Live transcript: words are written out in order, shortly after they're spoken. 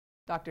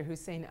Dr.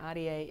 Hussein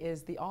Ahdieh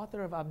is the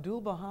author of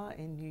Abdul Baha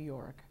in New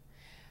York.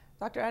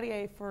 Dr.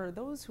 Ahdieh, for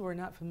those who are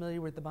not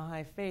familiar with the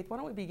Baha'i faith, why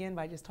don't we begin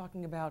by just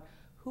talking about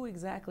who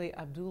exactly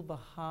Abdul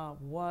Baha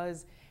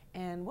was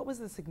and what was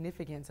the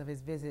significance of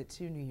his visit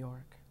to New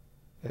York?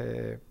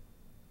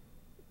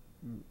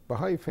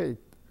 Baha'i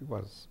faith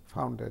was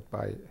founded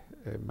by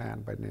a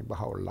man by the name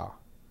Baha'u'llah,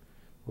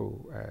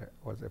 who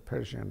was a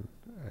Persian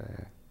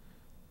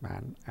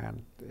man,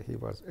 and he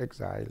was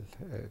exiled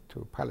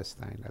to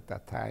Palestine at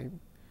that time.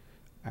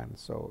 And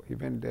so he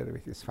went there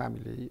with his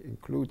family,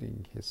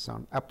 including his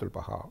son Abdul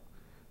Baha.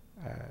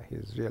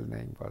 His real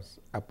name was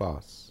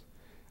Abbas.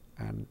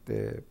 And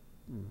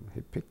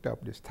he picked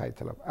up this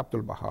title of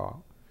Abdul Baha,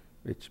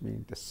 which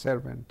means the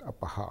servant of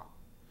Baha.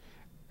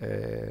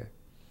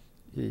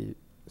 He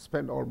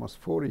spent almost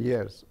 4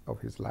 years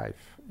of his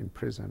life in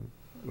prison,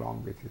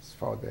 along with his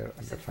father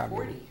and the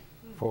family.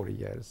 40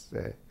 years.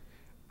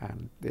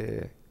 And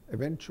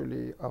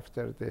eventually,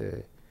 after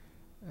the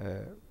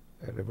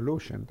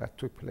revolution that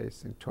took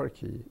place in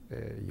Turkey,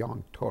 the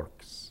young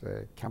Turks,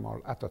 Kemal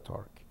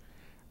Atatürk,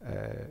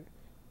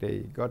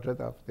 they got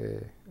rid of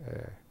the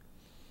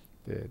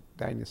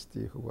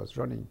dynasty who was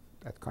running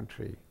that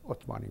country,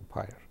 Ottoman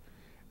Empire.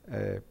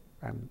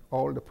 And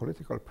all the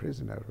political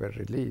prisoners were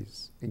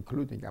released,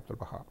 including Abdul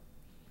Baha.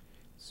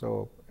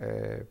 So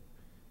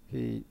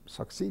he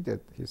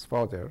succeeded his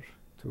father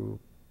to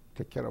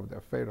take care of the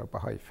affair of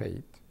Baha'i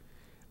faith.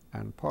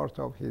 And part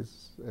of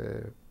his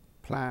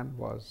plan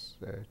was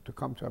to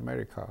come to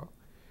America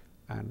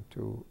and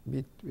to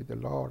meet with the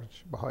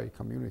large Baha'i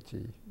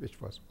community which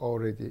was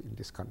already in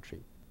this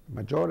country.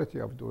 Majority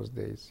of those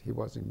days he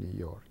was in New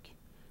York,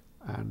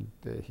 and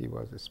he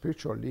was a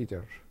spiritual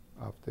leader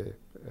of the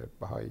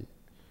Baha'i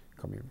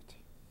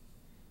community.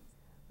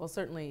 Well,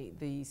 certainly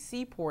the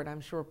seaport,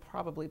 I'm sure,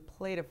 probably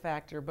played a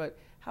factor, but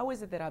how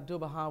is it that Abdul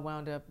Baha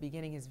wound up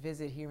beginning his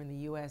visit here in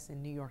the U.S.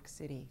 in New York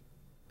City?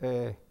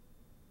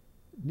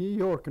 New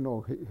York,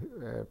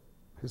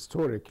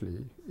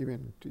 historically,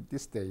 even to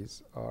these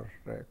days, are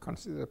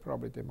considered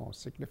probably the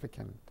most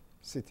significant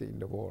city in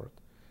the world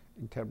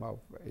in terms of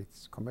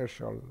its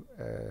commercial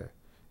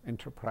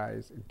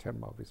enterprise, in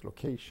terms of its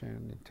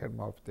location, in terms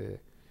of the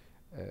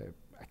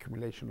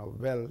accumulation of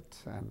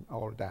wealth and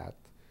all that.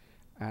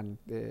 And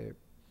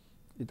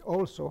it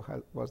also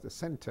was the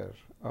center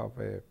of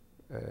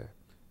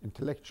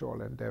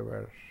intellectual, and there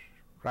were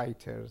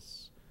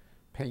writers,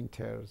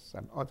 painters,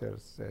 and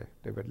others.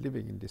 They were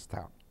living in this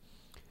town.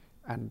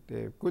 And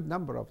a good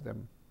number of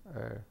them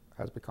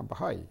has become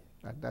Baha'i.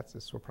 And that's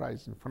a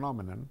surprising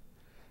phenomenon,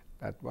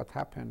 that what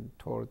happened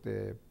toward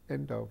the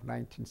end of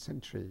 19th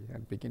century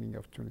and beginning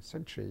of 20th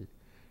century,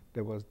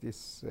 there was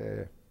this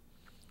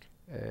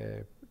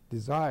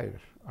desire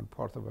on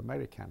part of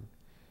American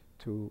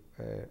to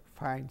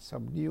find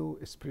some new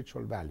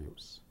spiritual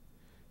values.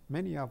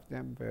 Many of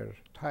them were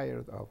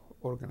tired of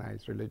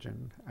organized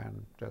religion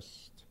and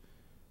just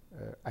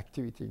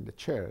activity in the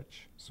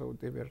church, so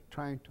they were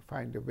trying to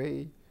find a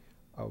way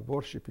of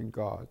worshiping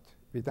God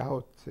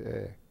without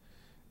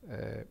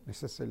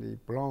necessarily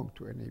belong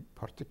to any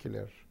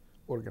particular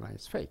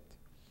organized faith.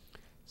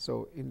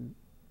 So in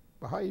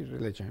Baha'i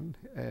religion,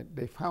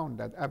 they found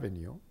that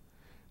avenue,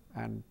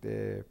 and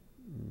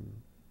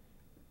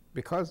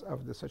because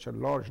of such a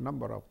large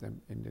number of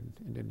them in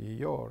the New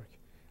York,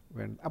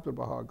 when Abdul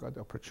Baha got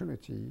the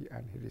opportunity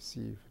and he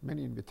received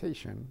many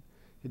invitations,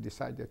 he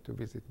decided to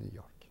visit New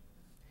York.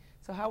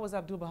 So how was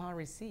Abdul Baha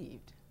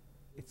received?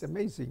 It's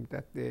amazing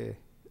that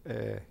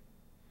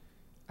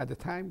at the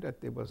time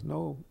that there was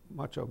no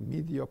much of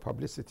media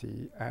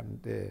publicity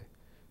and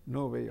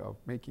no way of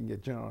making a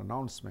general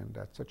announcement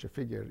that such a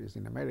figure is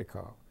in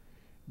America,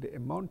 the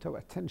amount of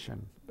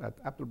attention that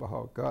Abdul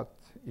Baha got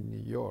in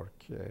New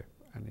York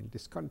and in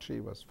this country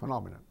was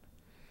phenomenal.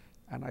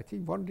 And I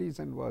think one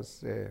reason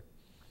was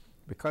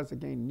because,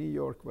 again, New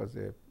York was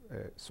a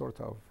sort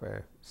of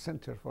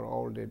center for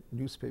all the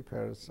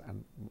newspapers,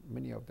 and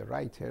many of the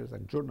writers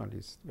and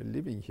journalists were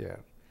living here.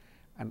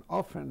 And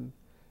often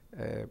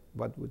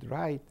what would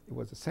write, it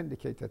was a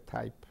syndicated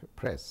type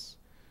press.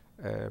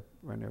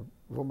 When a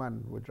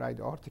woman would write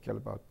an article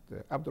about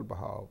Abdul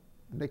Baha,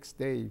 next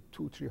day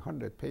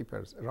 200-300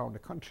 papers around the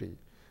country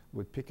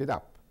would pick it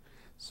up.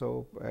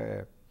 So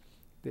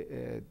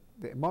the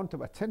amount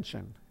of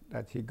attention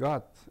that he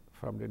got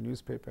from the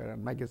newspaper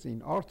and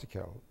magazine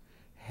article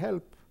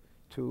helped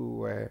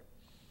to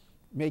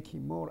make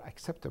him more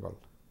acceptable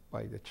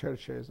by the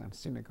churches and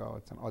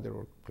synagogues and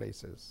other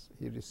places.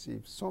 He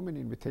received so many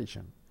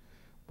invitations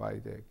by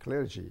the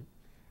clergy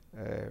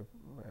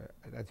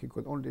that he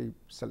could only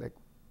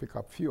pick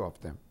up few of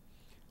them.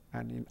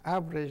 And in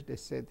average, they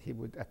said he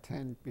would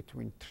attend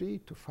between 3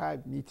 to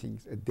 5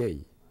 meetings a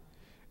day.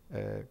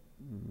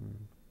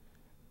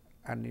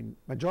 And in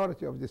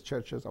majority of these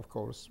churches, of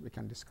course, we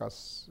can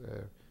discuss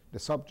the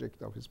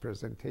subject of his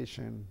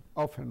presentation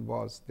often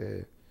was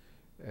the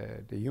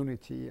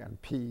unity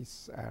and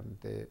peace and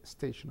the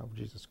station of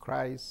Jesus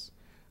Christ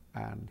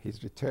and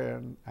his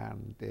return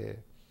and the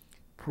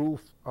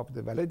proof of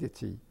the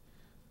validity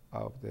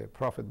of the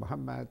Prophet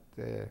Muhammad,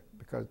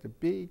 because the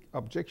big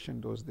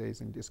objection those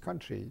days in this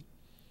country,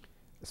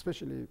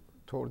 especially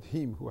toward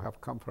him who have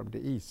come from the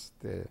East,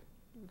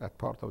 that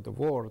part of the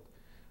world,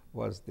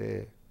 was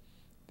the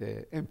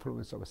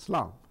influence of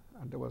Islam.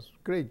 And there was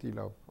a great deal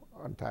of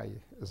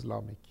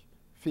anti-Islamic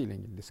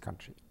feeling in this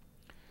country.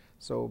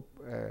 So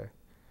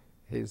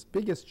his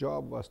biggest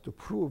job was to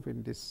prove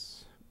in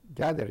this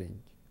gathering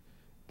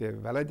the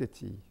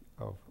validity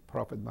of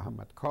Prophet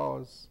Muhammad's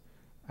cause,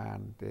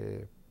 and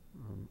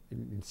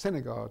in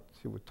synagogue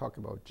he would talk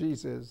about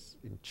Jesus,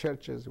 in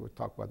churches he would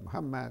talk about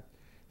Muhammad.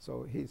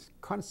 So his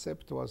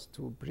concept was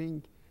to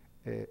bring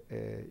a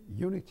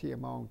unity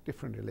among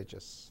different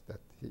religions that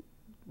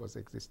was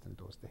existent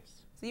those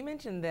days. So you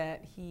mentioned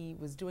that he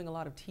was doing a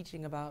lot of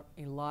teaching about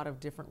a lot of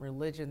different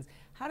religions.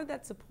 How did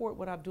that support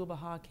what Abdul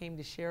Baha came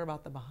to share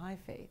about the Baha'i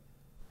faith?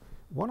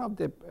 One of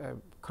the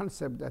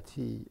concepts that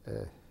he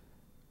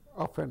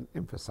often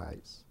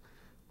emphasized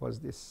was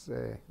this,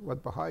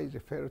 what Baha'is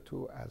refer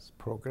to as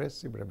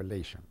progressive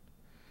revelation.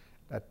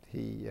 That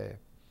he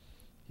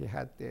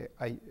had the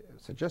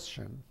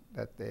suggestion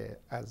that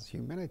as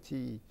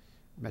humanity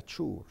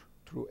mature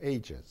through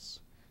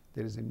ages,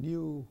 there is a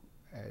new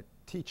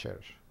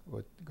teacher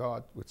what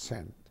God would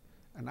send,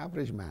 an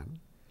average man,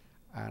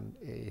 and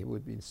he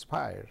would be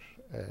inspired,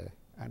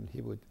 and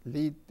he would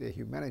lead the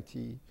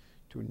humanity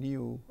to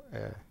new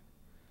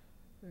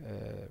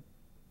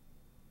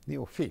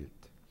field.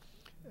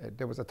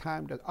 There was a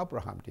time that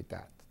Abraham did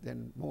that,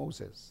 then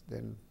Moses,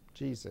 then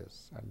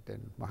Jesus, and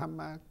then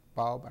Muhammad,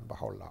 Bab, and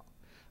Baha'u'llah.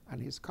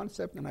 And his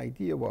concept and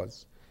idea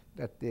was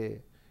that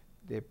the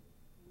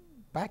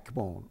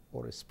backbone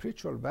or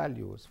spiritual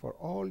values for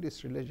all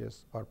these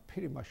religions are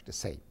pretty much the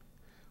same.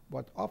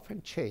 What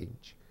often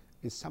change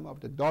is some of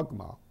the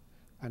dogma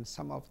and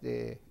some of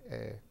the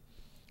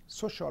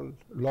social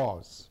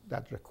laws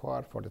that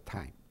required for the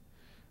time.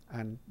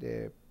 And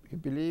he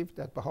believed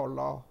that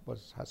Baha'u'llah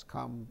has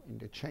come in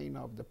the chain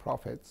of the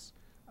prophets,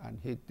 and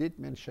he did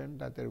mention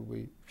that there will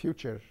be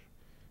future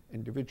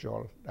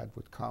individual that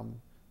would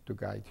come to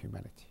guide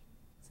humanity.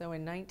 So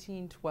in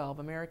 1912,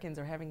 Americans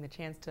are having the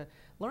chance to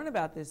learn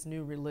about this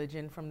new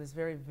religion from this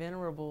very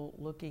venerable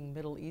looking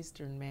Middle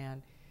Eastern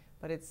man,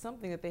 but it's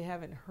something that they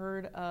haven't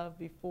heard of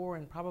before,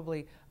 and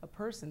probably a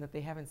person that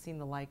they haven't seen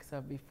the likes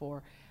of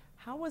before.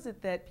 How was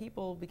it that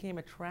people became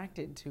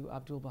attracted to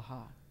Abdul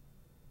Baha?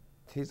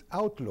 His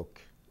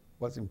outlook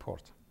was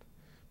important,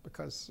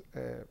 because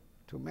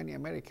to many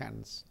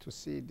Americans, to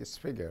see this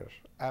figure,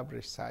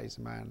 average sized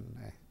man,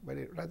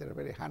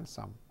 very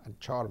handsome and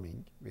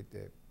charming, with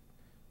the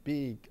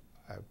big,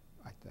 I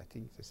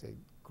think they say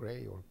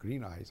gray or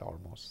green eyes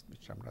almost,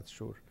 which I'm not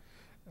sure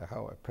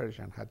how a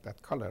Persian had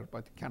that color,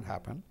 but it can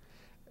happen,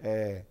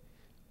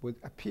 would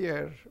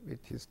appear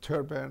with his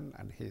turban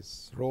and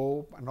his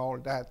robe and all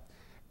that.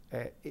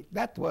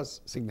 That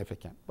was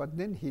significant. But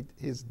then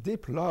his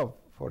deep love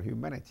for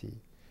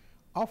humanity,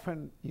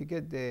 often you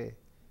get the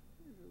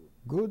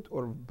good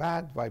or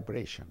bad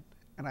vibration.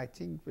 And I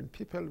think when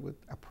people would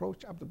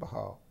approach Abdul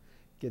Baha,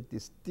 get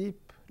this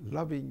deep,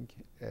 loving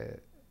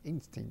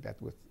instinct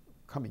that was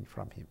coming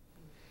from him.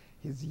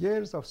 His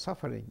years of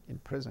suffering in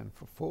prison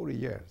for 4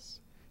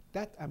 years,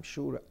 that I'm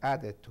sure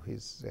added to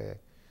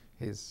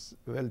his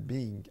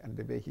well-being and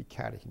the way he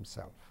carried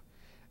himself.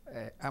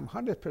 I'm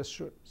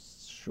 100%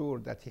 sure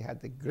that he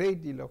had a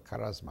great deal of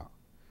charisma,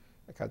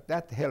 because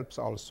that helps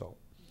also.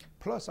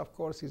 Plus, of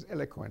course, his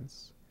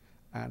eloquence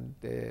and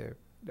the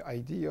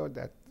idea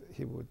that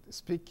he would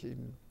speak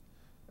in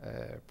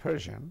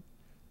Persian,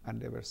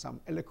 and there were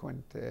some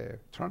eloquent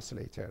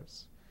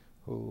translators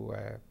who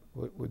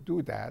would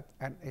do that.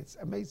 And it's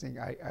amazing,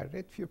 I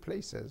read few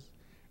places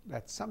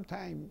that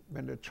sometime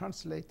when the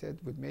translator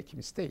would make a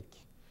mistake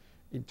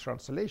in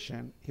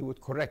translation, he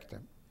would correct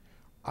them.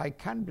 I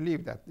can't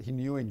believe that he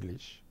knew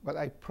English, but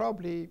I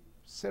probably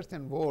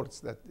certain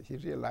words that he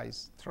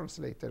realized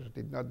translator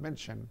did not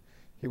mention,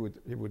 he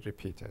would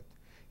repeat it.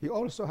 He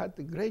also had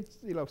a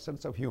great deal of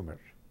sense of humor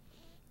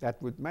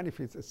that would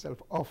manifest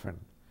itself often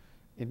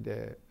in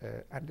the,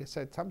 and they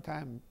said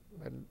sometime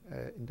when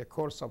in the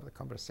course of the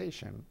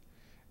conversation,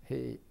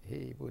 he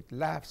would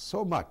laugh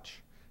so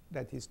much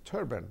that his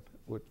turban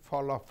would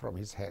fall off from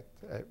his head.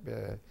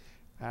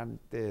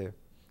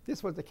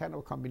 This was the kind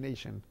of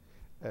combination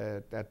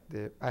that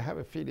I have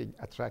a feeling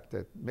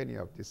attracted many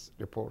of these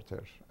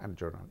reporters and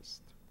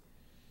journalists.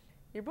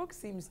 Your book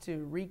seems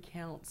to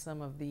recount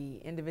some of the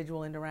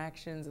individual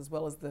interactions as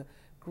well as the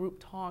group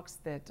talks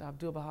that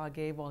Abdul Baha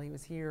gave while he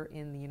was here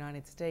in the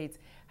United States.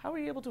 How were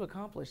you able to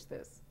accomplish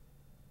this?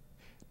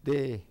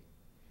 The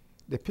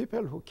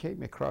people who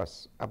came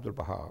across Abdul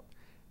Baha,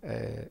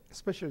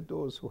 especially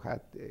those who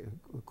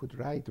could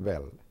write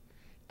well,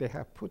 they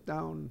have put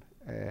down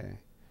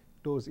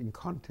those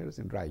encounters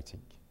in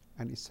writing.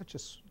 And it's such a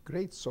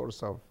great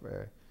source of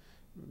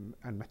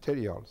and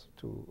materials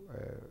to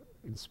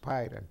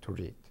inspire and to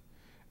read.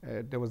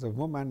 There was a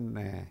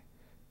woman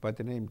by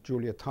the name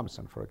Julia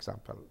Thompson, for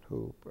example,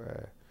 who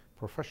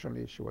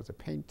professionally she was a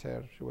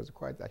painter. She was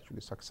quite actually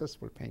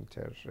successful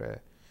painter,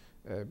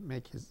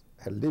 make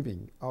her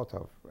living out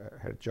of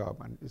her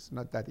job, and it's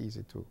not that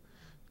easy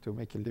to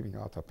make a living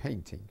out of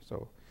painting.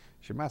 So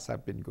she must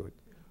have been good.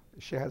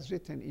 She has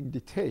written in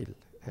detail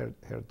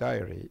her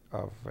diary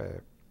of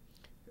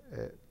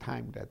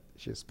time that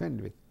she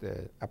spent with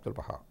Abdul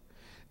Baha.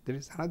 There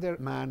is another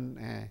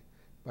man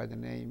by the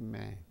name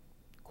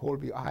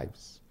Colby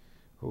Ives,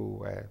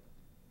 who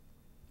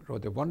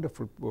wrote a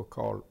wonderful book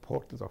called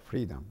Portals of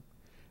Freedom.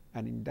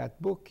 And in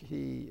that book,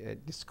 he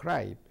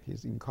described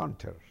his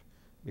encounter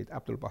with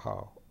Abdul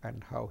Baha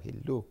and how he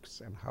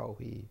looks and how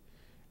he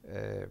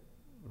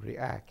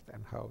reacts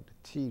and how the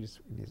tears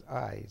in his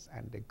eyes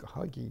and the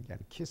hugging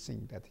and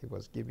kissing that he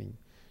was giving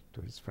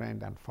to his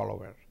friend and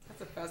follower.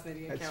 That's a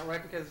fascinating account,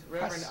 right? Because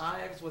Reverend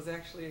Ives was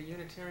actually a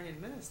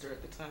Unitarian minister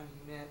at the time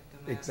he met the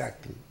Master.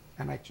 Exactly.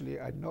 And actually,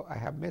 I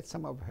have met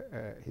some of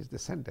his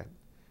descendants,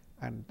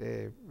 and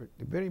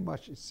very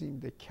much it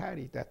seemed they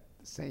carry that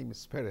same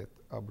spirit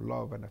of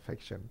love and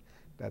affection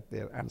that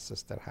their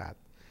ancestor had.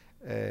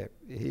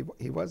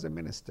 He was a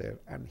minister,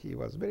 and he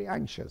was very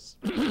anxious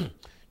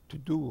to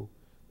do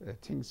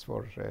things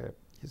for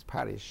his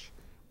parish,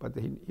 but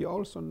he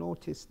also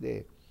noticed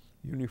the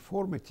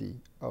uniformity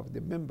of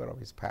the member of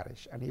his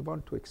parish, and he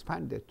wanted to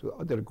expand it to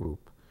other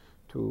group,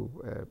 to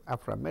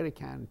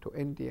Afro-American, to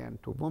Indian,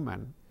 to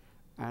women.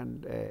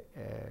 And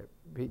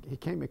he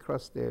came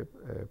across the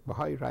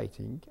Baha'i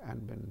writing,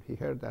 and when he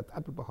heard that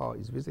Abdul Baha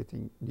is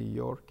visiting New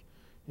York,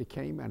 he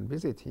came and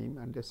visited him,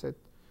 and they said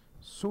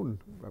soon,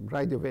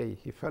 right away,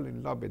 he fell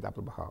in love with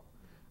Abdul Baha,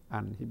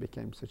 and he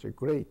became such a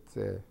great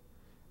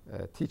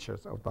teacher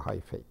of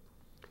Baha'i faith.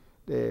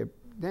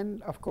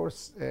 Then, of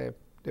course,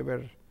 there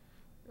were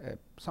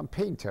some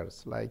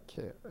painters like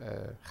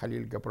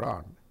Khalil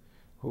Gibran,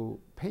 who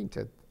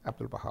painted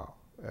Abdul Baha,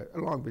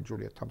 along with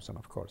Juliet Thompson,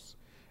 of course.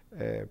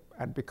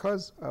 And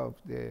because of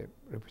the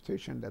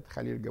reputation that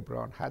Khalil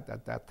Gibran had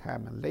at that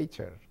time and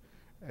later,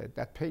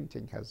 that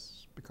painting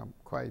has become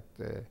quite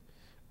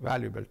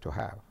valuable to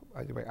have.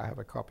 By the way, I have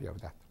a copy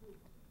of that.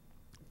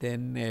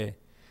 Then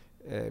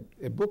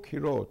a book he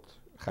wrote,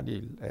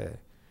 Khalil,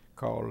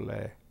 called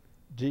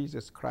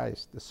Jesus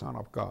Christ, the Son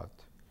of God.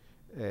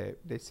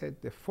 They said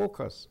the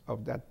focus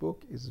of that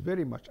book is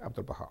very much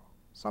Abdul Baha.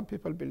 Some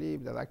people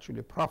believe that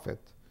actually Prophet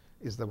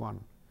is the one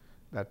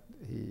that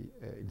he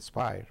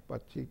inspired,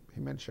 but he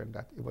mentioned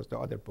that it was the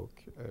other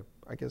book.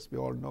 I guess we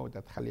all know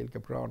that Khalil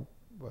Gibran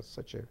was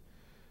such a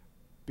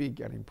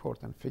big and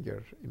important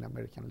figure in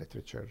American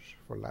literature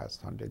for the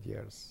last 100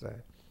 years.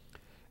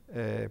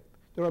 There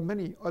are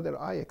many other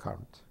eye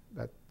accounts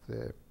that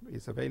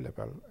is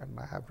available, and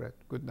I have read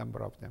a good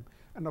number of them.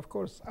 And of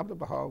course, Abdul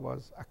Baha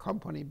was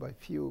accompanied by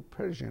few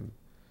Persian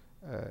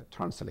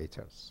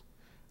translators.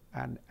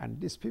 And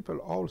these people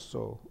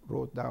also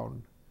wrote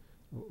down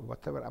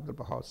whatever Abdul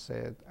Baha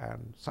said,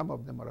 and some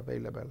of them are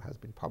available, has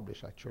been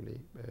published actually.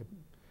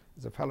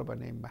 There's a fellow by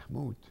name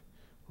Mahmoud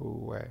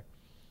who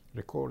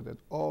recorded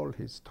all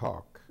his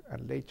talk,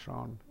 and later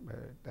on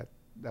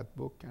that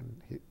book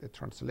and the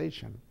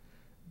translation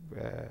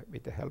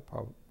with the help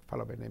of a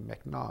fellow by name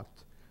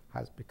McNaught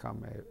has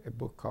become a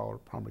book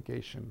called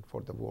Promulgation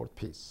for the World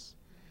Peace.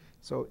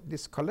 So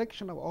this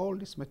collection of all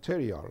this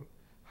material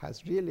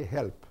has really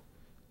helped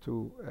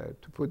to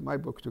put my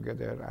book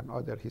together and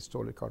other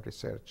historical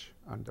research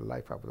on the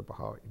life of Abdul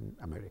Baha in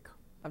America.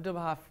 Abdul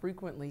Baha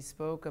frequently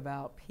spoke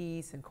about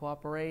peace and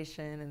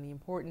cooperation and the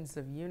importance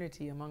of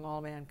unity among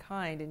all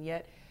mankind, and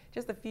yet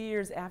just a few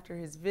years after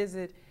his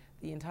visit,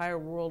 the entire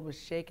world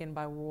was shaken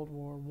by World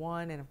War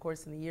I, and of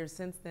course in the years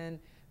since then,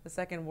 the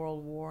Second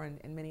World War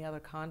and many other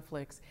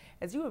conflicts.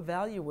 As you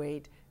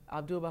evaluate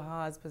Abdul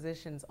Baha's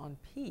positions on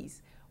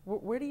peace,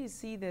 where do you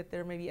see that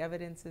there may be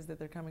evidences that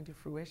they're coming to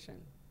fruition?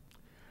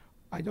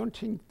 I don't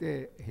think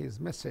his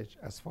message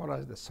as far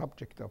as the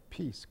subject of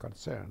peace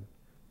concerned,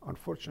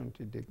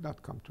 unfortunately, did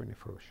not come to any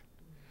fruition.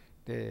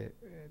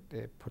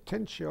 The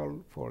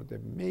potential for the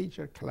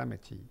major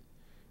calamity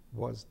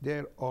was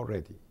there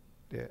already.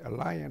 The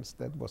alliance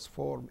that was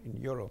formed in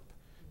Europe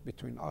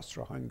between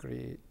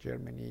Austro-Hungary,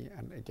 Germany,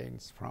 and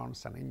against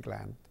France and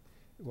England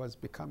was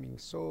becoming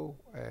so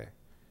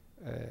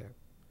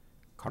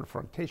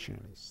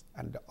confrontationalist,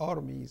 and the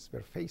armies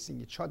were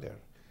facing each other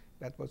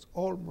that was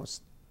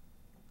almost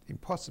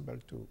impossible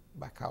to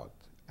back out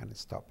and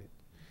stop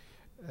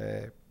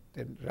it.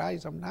 The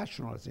rise of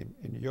nationalism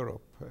in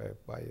Europe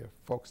by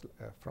folks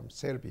from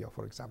Serbia,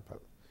 for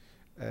example,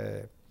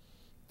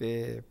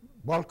 the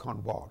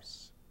Balkan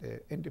Wars,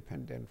 the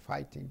independent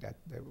fighting that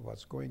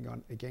was going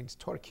on against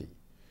Turkey,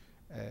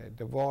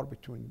 the war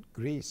between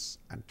Greece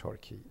and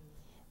Turkey,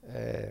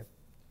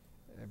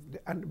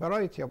 and a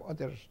variety of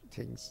other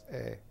things.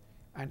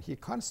 And he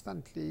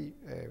constantly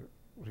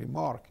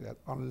remarked that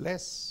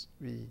unless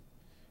we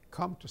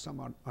come to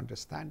some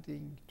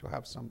understanding, to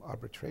have some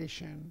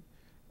arbitration,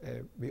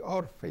 we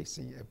are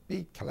facing a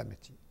big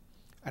calamity.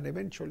 And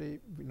eventually,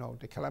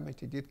 the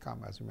calamity did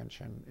come, as you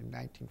mentioned, in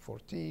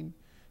 1914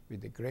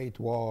 with the Great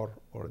War,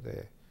 or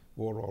the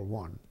World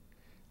War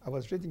I. I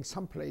was reading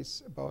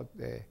someplace about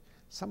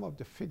some of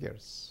the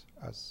figures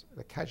as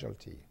the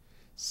casualty.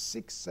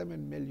 6-7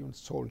 million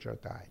soldiers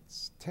died,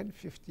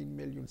 10-15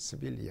 million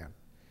civilian,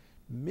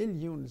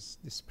 millions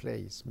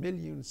displaced,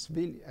 millions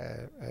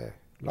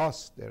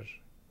lost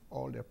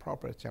all their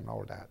property and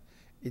all that.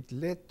 It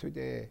led to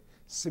the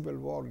civil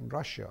war in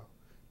Russia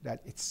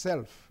that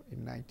itself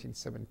in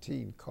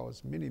 1917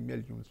 caused many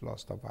millions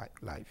loss of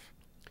life.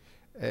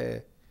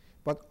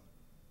 But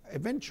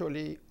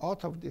eventually,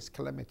 out of this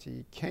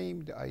calamity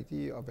came the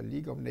idea of a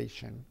League of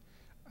Nations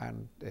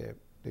and the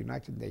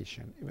United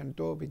Nations, even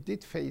though we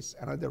did face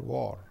another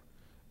war,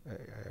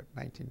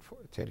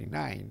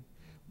 1939,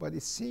 but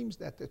it seems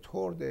that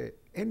toward the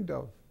end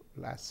of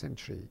last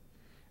century,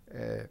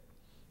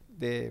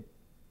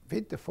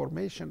 with the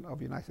formation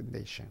of United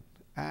Nations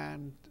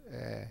and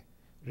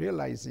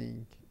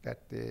realizing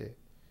that the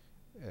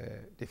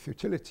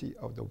futility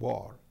of the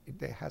war,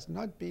 there has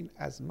not been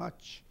as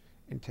much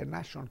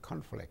international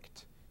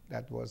conflict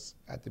that was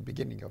at the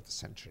beginning of the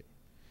century.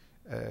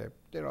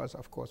 There was,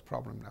 of course,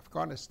 problem in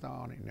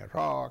Afghanistan, in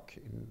Iraq,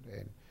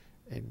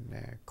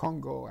 in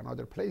Congo and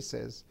other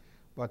places,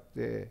 but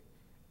the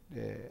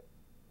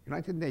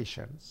United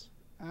Nations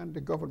and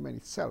the government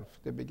itself,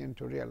 they begin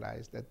to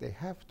realize that they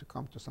have to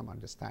come to some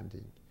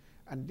understanding.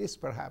 And this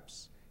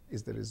perhaps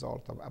is the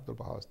result of Abdul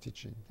Baha's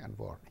teaching and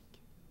warning.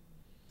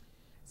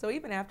 So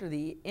even after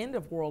the end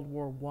of World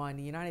War I,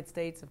 the United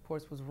States, of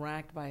course, was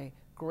racked by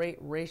great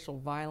racial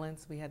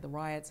violence. We had the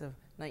riots of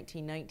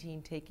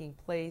 1919 taking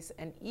place,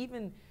 and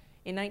even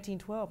in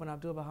 1912, when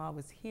Abdul Baha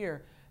was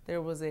here,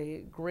 there was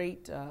a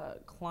great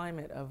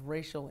climate of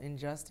racial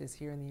injustice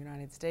here in the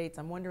United States.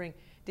 I'm wondering,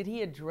 did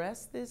he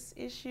address this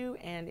issue?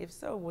 And if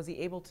so, was he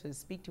able to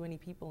speak to any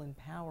people in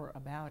power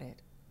about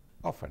it?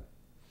 Often.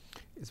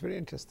 It's very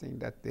interesting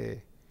that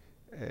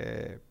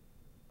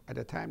at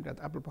the time that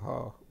Abdul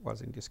Baha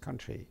was in this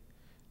country,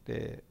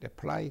 the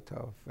plight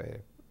of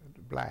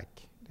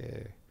black,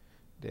 the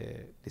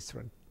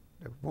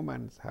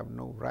women have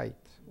no right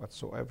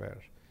whatsoever.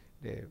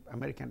 The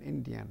American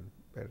Indian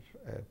were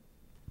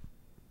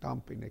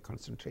dumped in the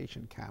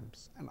concentration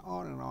camps, and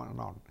on and on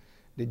and on.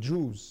 The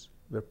Jews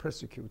were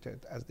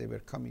persecuted as they were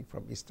coming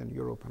from Eastern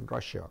Europe and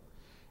Russia.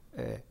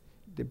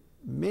 The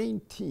main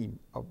theme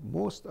of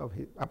most of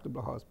Abdul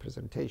Baha's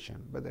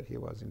presentation, whether he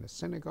was in a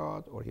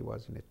synagogue or he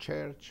was in a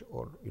church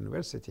or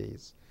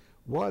universities,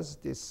 was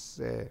this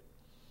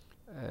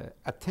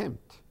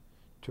attempt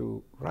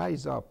to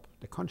rise up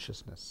the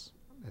consciousness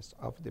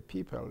of the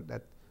people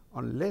that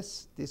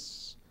unless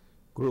these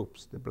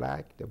groups, the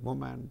black, the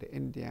woman, the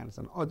Indians,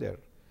 and other,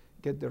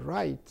 get the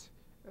right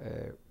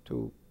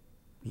to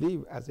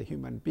live as a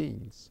human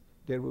beings,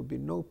 there will be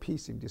no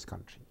peace in this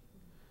country.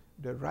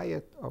 The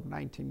riot of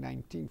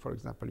 1919, for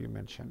example, you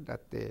mentioned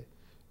that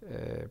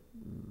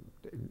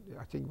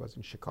I think it was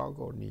in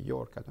Chicago or New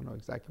York, I don't know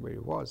exactly where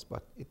it was,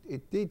 but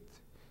it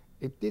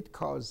did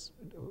cause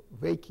a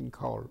waking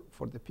call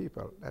for the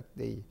people that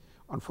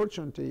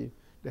unfortunately,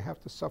 they have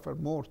to suffer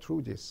more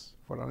through this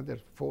for another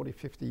 40,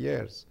 50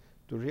 years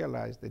to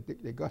realize that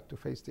they got to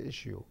face the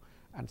issue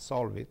and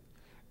solve it.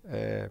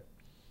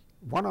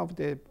 One of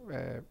the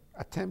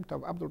attempts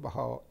of Abdul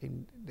Baha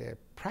in the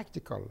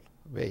practical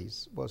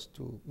ways was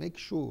to make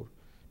sure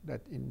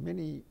that in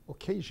many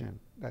occasions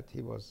that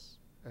he was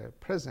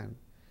present,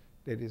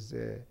 there is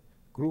a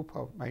group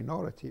of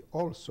minority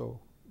also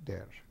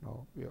there. You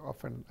know, we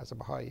often, as a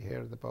Baha'i,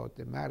 heard about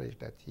the marriage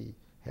that he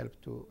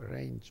helped to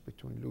arrange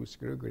between Louis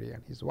Gregory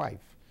and his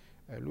wife.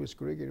 Louis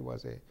Gregory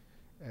was a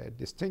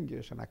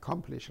distinguished and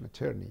accomplished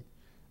attorney.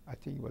 I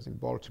think he was in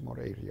Baltimore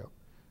area.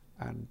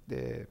 And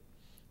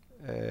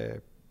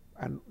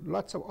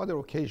lots of other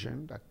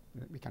occasions that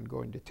we can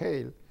go in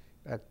detail,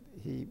 that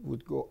he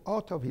would go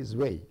out of his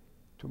way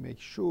to make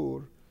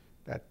sure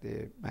that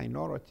the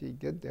minority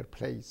get their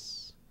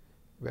place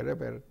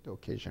wherever the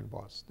occasion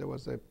was. There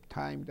was a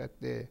time that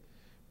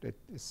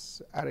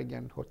this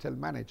arrogant hotel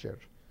manager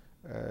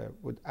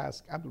would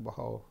ask Abdul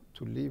Baha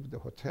to leave the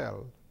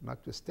hotel,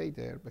 not to stay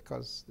there,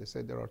 because they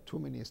said there are too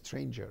many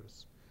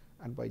strangers.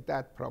 And by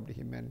that, probably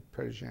he meant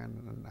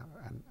Persian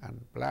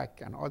and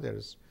black and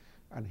others,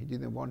 and he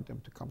didn't want them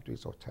to come to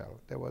his hotel.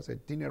 There was a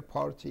dinner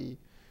party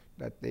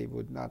that they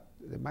would not,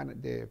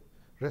 the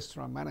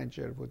restaurant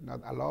manager would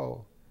not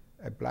allow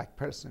a black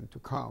person to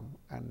come,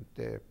 and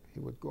he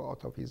would go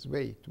out of his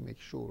way to make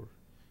sure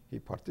he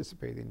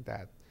participated in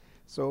that.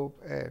 So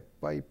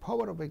by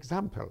power of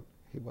example,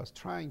 he was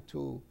trying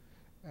to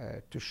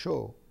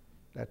show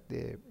that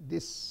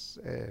this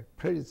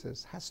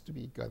prejudice has to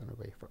be gotten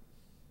away from.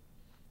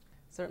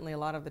 Certainly a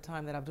lot of the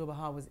time that Abdul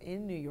Baha was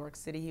in New York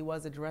City, he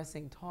was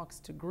addressing talks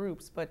to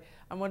groups, but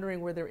I'm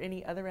wondering, were there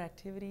any other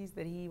activities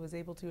that he was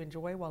able to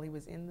enjoy while he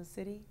was in the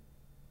city?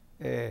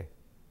 The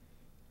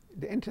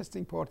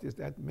interesting part is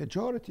that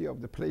majority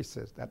of the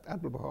places that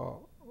Abdul Baha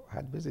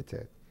had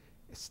visited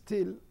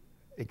still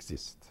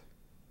exist.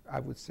 I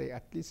would say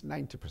at least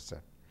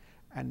 90%.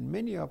 And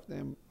many of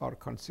them are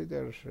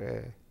considered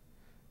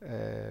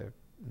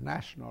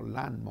national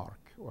landmark,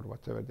 or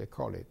whatever they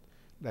call it,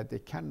 that they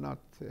cannot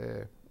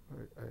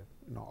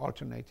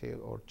alternate it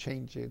or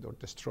change it or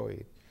destroy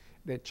it.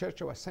 The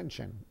Church of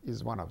Ascension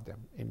is one of them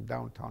in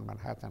downtown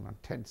Manhattan on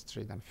 10th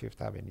Street and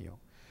 5th Avenue.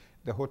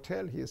 The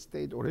hotel he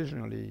stayed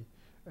originally,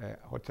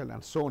 Hotel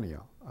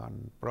Ansonia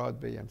on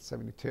Broadway and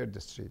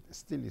 73rd Street,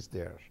 still is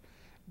there.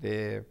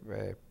 The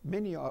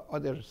many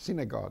other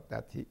synagogues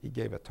that he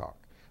gave a talk.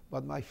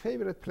 But my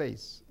favorite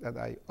place that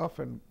I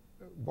often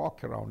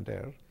walk around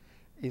there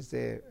is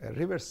a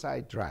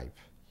Riverside Drive.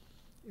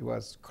 It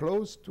was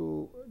close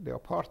to the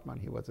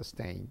apartment he was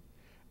staying,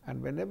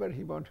 and whenever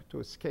he wanted to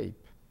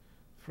escape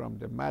from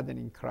the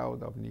maddening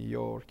crowd of New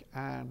York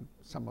and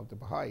some of the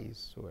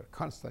Baha'is who were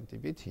constantly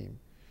with him,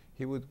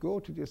 he would go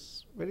to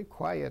this very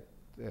quiet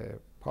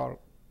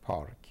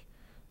park.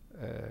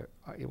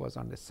 It was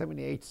on the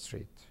 78th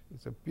Street.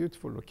 It's a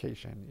beautiful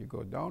location. You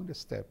go down the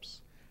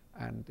steps,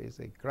 and there's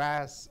a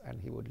grass, and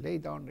he would lay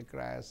down the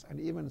grass, and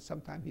even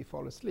sometimes he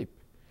fall asleep.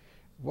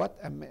 What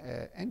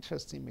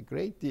interests him a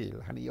great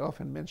deal, and he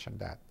often mentioned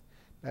that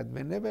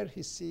whenever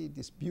he see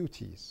these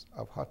beauties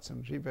of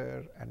Hudson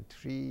River and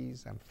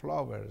trees and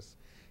flowers,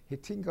 he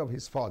think of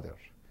his father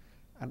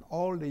and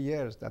all the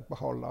years that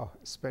Baha'u'llah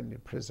spent in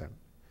prison,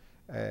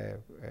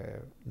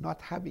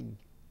 not having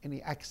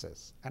any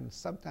access. And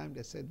sometimes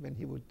they said when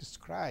he would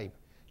describe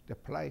the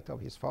plight of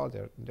his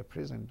father in the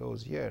prison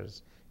those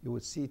years, you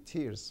would see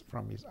tears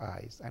from his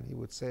eyes, and he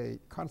would say,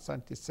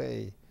 constantly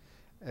say,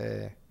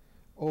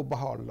 "Oh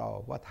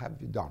Baha'u'llah, what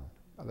have you done?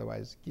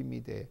 Otherwise, give me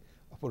the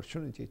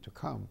opportunity to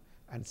come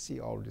and see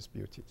all these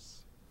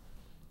beauties."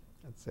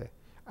 That's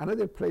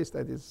another place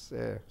that is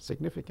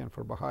significant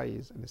for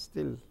Baha'is, and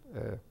still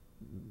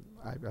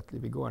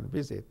we go and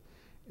visit.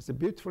 It's a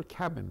beautiful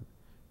cabin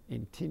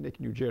in Teaneck,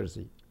 New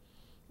Jersey.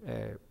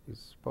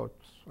 It's about,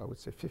 I would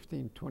say,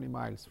 15-20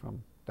 miles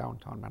from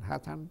downtown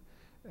Manhattan.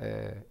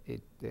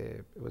 It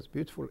was a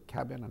beautiful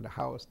cabin and a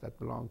house that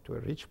belonged to a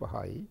rich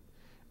Baha'i.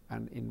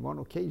 And in one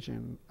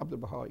occasion, Abdul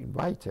Baha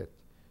invited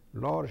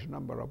large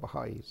number of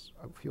Baha'is,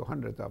 a few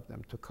hundred of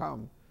them, to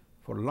come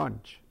for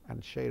lunch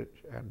and share.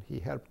 And he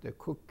helped the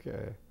cook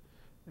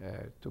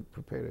to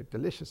prepare a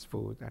delicious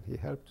food, and he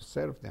helped to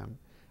serve them,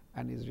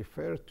 and is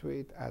referred to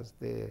it as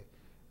the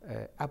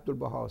Abdul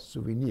Baha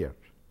souvenir.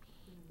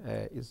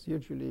 Is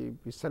usually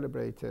we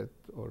celebrate it,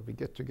 or we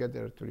get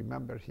together to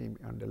remember him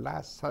on the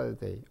last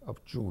Saturday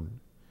of June,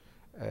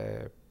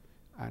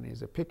 and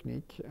it's a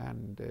picnic,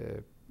 and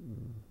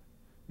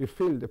we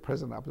feel the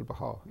presence of Abdul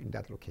Baha in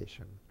that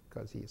location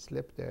because he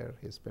slept there,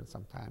 he spent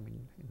some time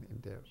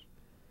in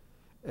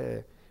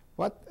there.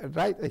 What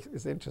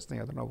is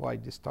interesting, I don't know why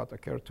this thought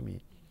occurred to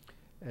me.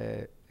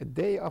 A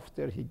day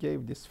after he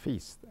gave this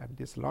feast and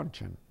this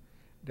luncheon,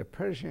 the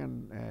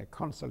Persian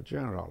Consul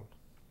General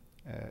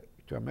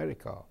to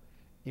America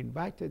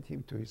invited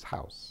him to his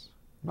house,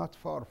 not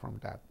far from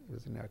that. It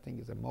was in, I think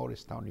it's in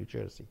Morristown, New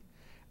Jersey.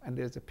 And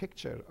there's a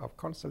picture of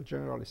Consul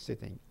General is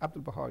sitting,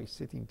 Abdul Baha is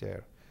sitting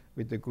there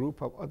with a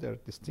group of other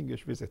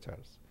distinguished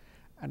visitors.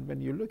 And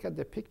when you look at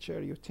the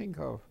picture, you think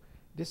of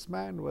this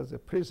man was a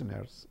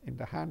prisoner in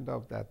the hand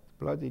of that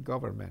bloody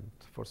government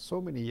for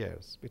so many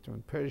years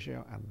between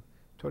Persia and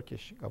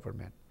Turkish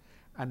government.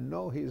 And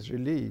now he is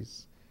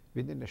released.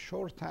 Within a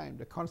short time,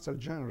 the Consul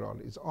General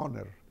is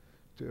honored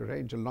to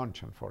arrange a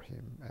luncheon for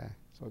him.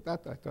 So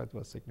that I thought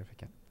was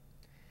significant.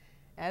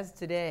 As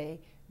today,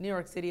 New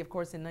York City, of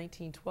course, in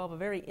 1912, a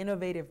very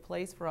innovative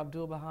place for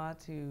Abdul Baha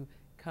to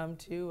come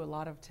to, a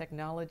lot of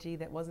technology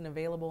that wasn't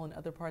available in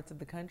other parts of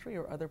the country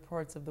or other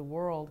parts of the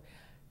world.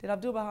 Did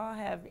Abdul Baha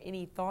have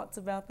any thoughts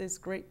about this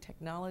great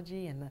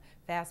technology and the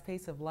fast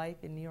pace of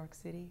life in New York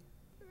City?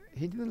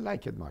 He didn't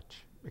like it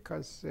much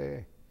because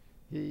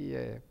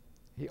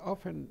he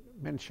often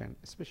mentioned,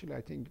 especially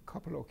I think a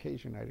couple of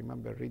occasions I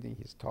remember reading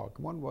his talk.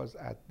 One was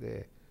at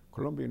the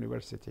Columbia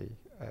University,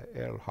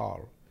 Earl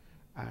Hall,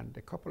 and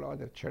a couple of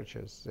other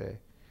churches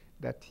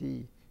that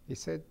he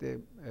said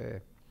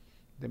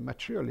the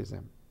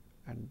materialism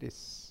and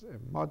this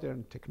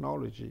modern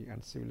technology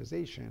and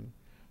civilization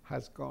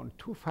has gone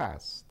too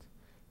fast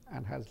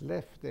and has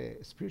left the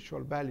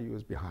spiritual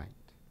values behind.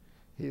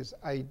 His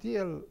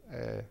ideal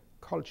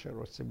culture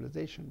or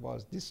civilization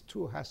was this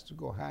two has to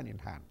go hand in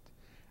hand.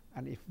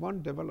 And if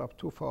one develops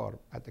too far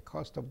at the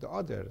cost of the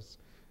others,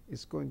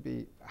 it's going to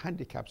be a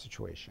handicap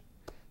situation.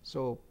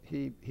 So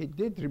he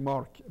did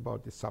remark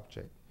about this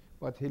subject,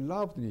 but he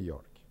loved New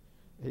York.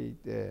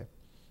 The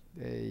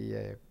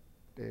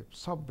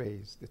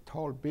subways, the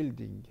tall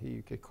building,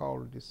 he could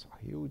call this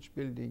huge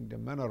building the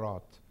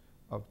Minaret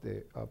of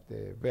the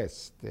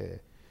West, the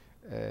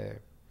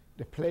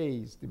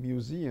plays, the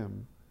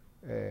museum,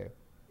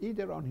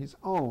 either on his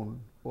own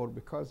or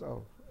because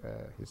of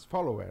his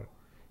follower.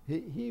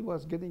 He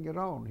was getting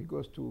around. He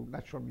goes to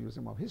Natural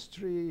Museum of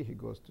History, he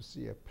goes to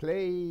see a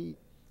play.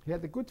 He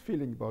had a good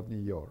feeling about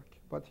New York,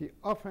 but he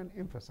often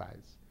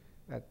emphasized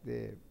that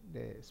the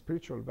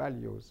spiritual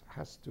values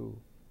has to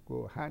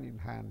go hand in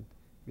hand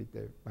with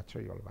the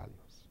material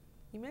values.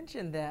 You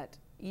mentioned that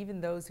even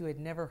those who had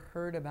never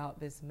heard about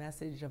this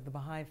message of the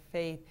Baha'i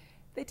faith,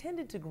 they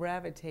tended to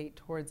gravitate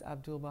towards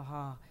Abdul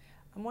Baha.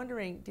 I'm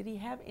wondering, did he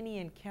have any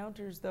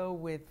encounters, though,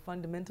 with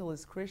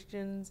fundamentalist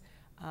Christians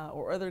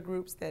or other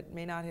groups that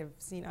may not have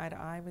seen eye to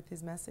eye with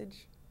his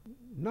message?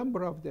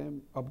 Number of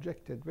them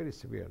objected very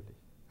severely,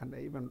 and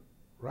they even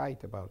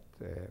write about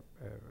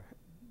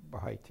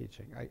Baha'i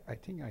teaching. I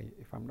think,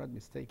 if I'm not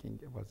mistaken,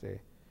 it was a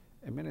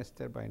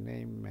minister by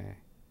name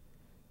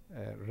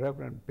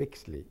Reverend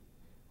Bixley,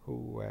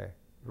 who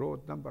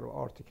wrote a number of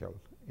articles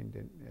in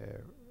the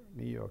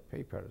New York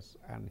papers,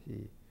 and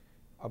he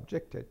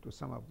objected to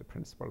some of the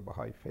principal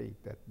Baha'i faith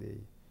that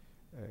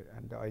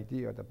and the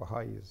idea that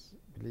Baha'is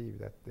believe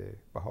that the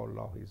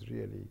Baha'u'llah is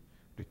really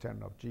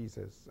return of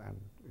Jesus and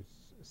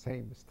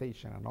same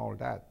station and all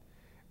that.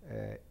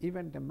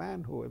 Even the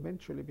man who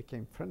eventually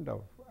became friend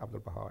of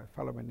Abdul Baha, a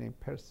fellow named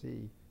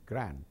Percy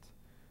Grant,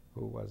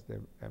 who was the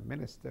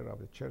minister of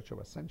the Church of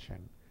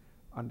Ascension,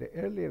 on the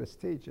earlier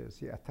stages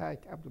he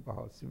attacked Abdul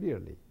Baha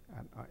severely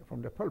and,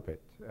 from the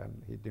pulpit,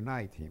 and he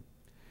denied him.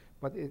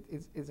 But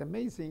it's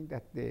amazing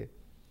that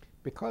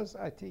because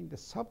I think the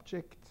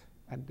subject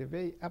and the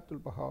way Abdul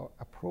Baha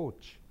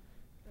approached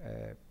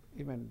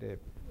even the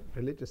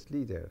religious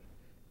leader,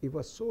 it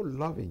was so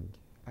loving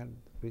and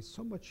with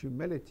so much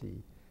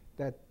humility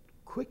that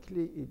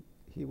quickly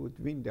he would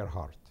win their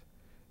heart.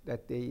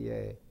 That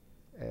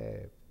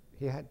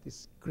he had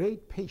this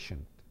great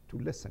patience to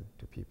listen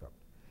to people,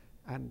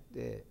 and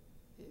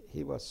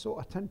he was so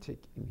authentic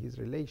in his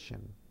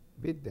relation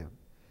with them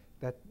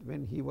that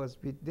when he was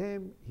with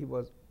them, he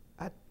was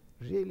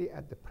really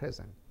at the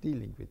present,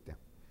 dealing with them.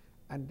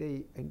 And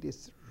they, in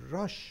this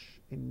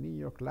rush in New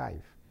York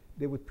life,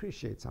 they would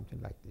appreciate something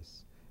like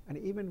this, and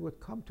even would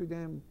come to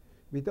them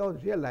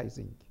without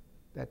realizing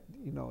that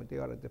they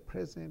are at the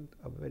present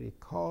of a very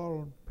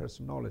calm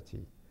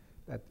personality,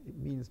 that it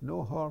means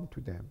no harm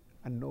to them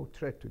and no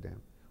threat to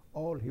them.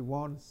 All he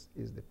wants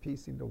is the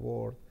peace in the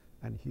world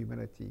and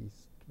humanity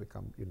to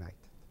become united.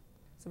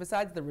 So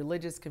besides the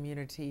religious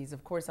communities,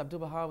 of course, Abdul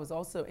Baha was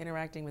also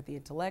interacting with the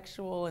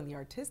intellectual and the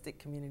artistic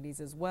communities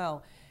as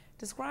well.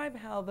 Describe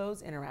how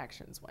those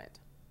interactions went.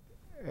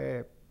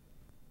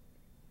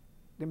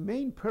 The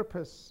main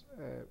purpose,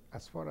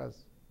 as far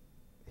as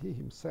he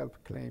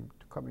himself claimed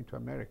to coming to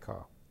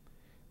America,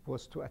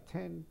 was to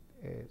attend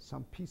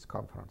some peace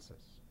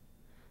conferences.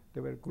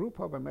 There were a group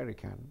of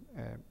Americans,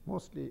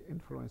 mostly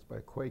influenced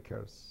by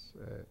Quakers,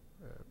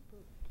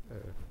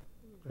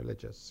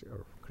 religious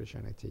or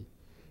Christianity,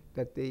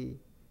 that they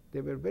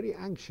were very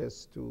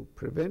anxious to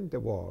prevent the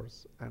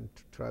wars and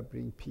to try to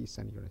bring peace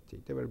and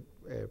unity. There were,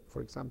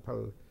 for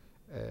example,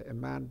 a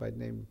man by the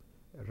name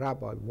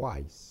Rabbi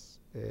Weiss,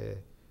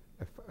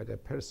 the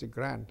Percy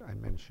Grant I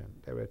mentioned.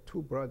 There were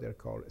two brothers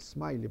called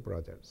Smiley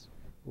brothers,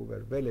 who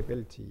were very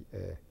wealthy,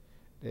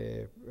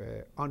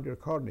 under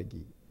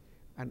Carnegie,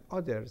 and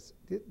others.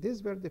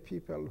 These were the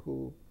people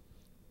who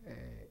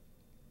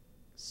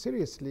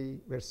seriously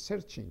were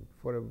searching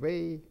for a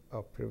way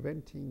of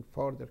preventing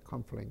further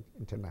conflict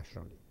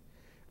internationally.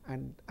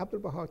 And Abdul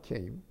Baha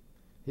came.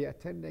 He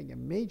attended a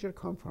major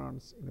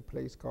conference in a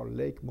place called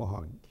Lake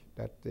Mohang,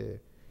 that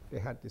they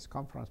had this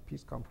conference,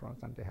 peace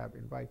conference, and they have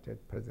invited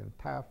President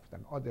Taft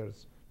and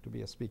others to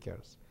be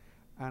speakers.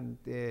 And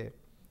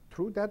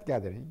through that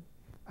gathering,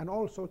 and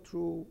also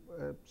through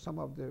some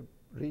of the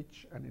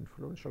rich and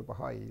influential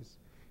Baha'is,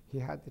 he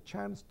had the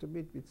chance to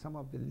meet with some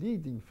of the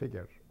leading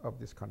figures of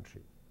this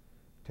country.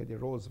 Teddy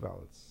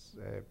Roosevelt's,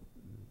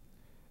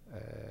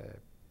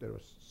 there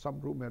was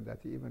some rumor that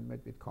he even met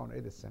with Con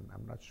Edison,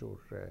 I'm not sure,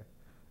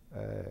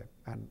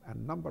 and a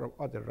number of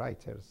other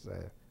writers.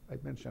 I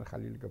mentioned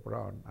Khalil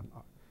Gibran,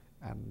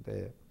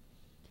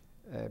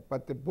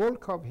 but the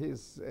bulk of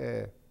his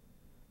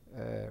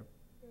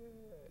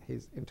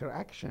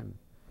interaction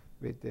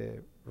with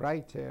the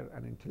writer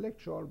and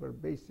intellectual were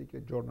basically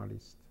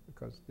journalists,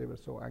 because they were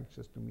so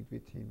anxious to meet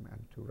with him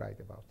and to write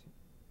about him.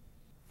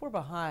 For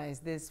Baha'is,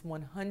 this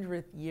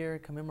 100th year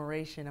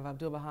commemoration of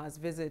Abdul Baha's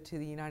visit to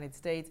the United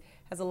States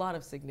has a lot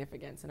of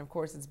significance, and of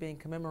course it's being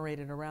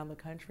commemorated around the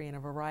country in a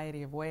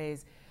variety of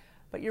ways.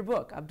 But your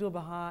book, Abdul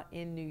Baha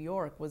in New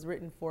York, was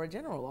written for a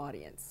general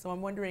audience. So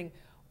I'm wondering,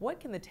 what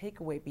can the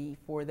takeaway be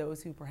for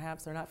those who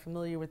perhaps are not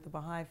familiar with the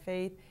Baha'i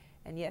faith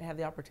and yet have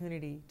the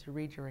opportunity to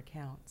read your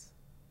accounts?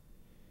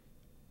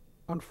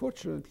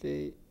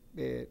 Unfortunately,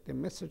 the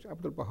message of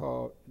Abdul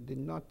Baha did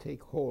not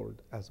take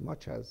hold as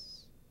much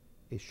as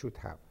it should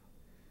have.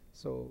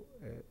 So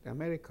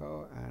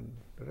America and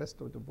the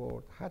rest of the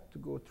world had to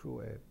go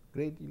through a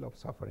great deal of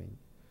suffering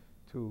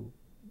to,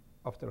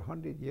 after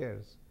 100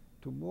 years,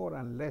 to more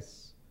and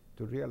less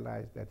to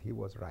realize that he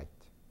was right.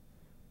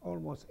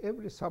 Almost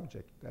every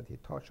subject that he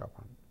touched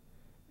upon,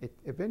 it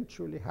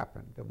eventually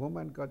happened. The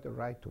woman got the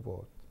right to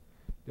vote.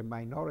 The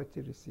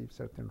minority received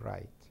certain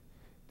rights.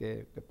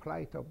 The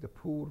plight of the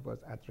poor was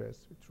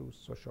addressed through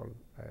social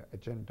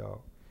agenda.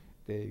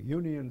 The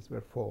unions were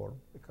formed,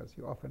 because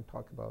you often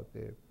talk about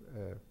the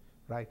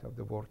right of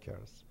the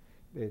workers.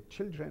 The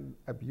children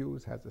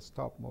abuse has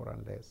stopped more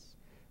and less.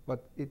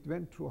 But it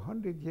went through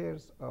 100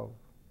 years of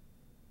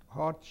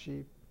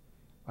hardship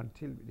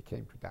until it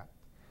came to that.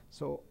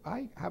 So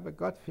I have a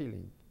gut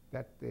feeling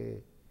that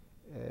the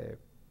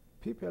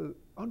people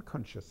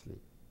unconsciously,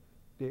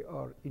 they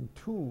are in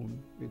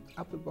tune with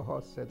Abdul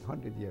Baha said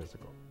 100 years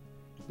ago.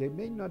 They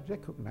may not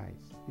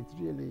recognize it's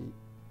really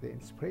the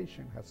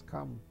inspiration has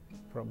come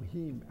from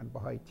him and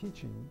Baha'i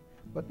teaching,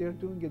 but they're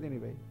doing it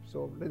anyway,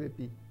 so let it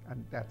be,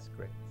 and that's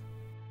great.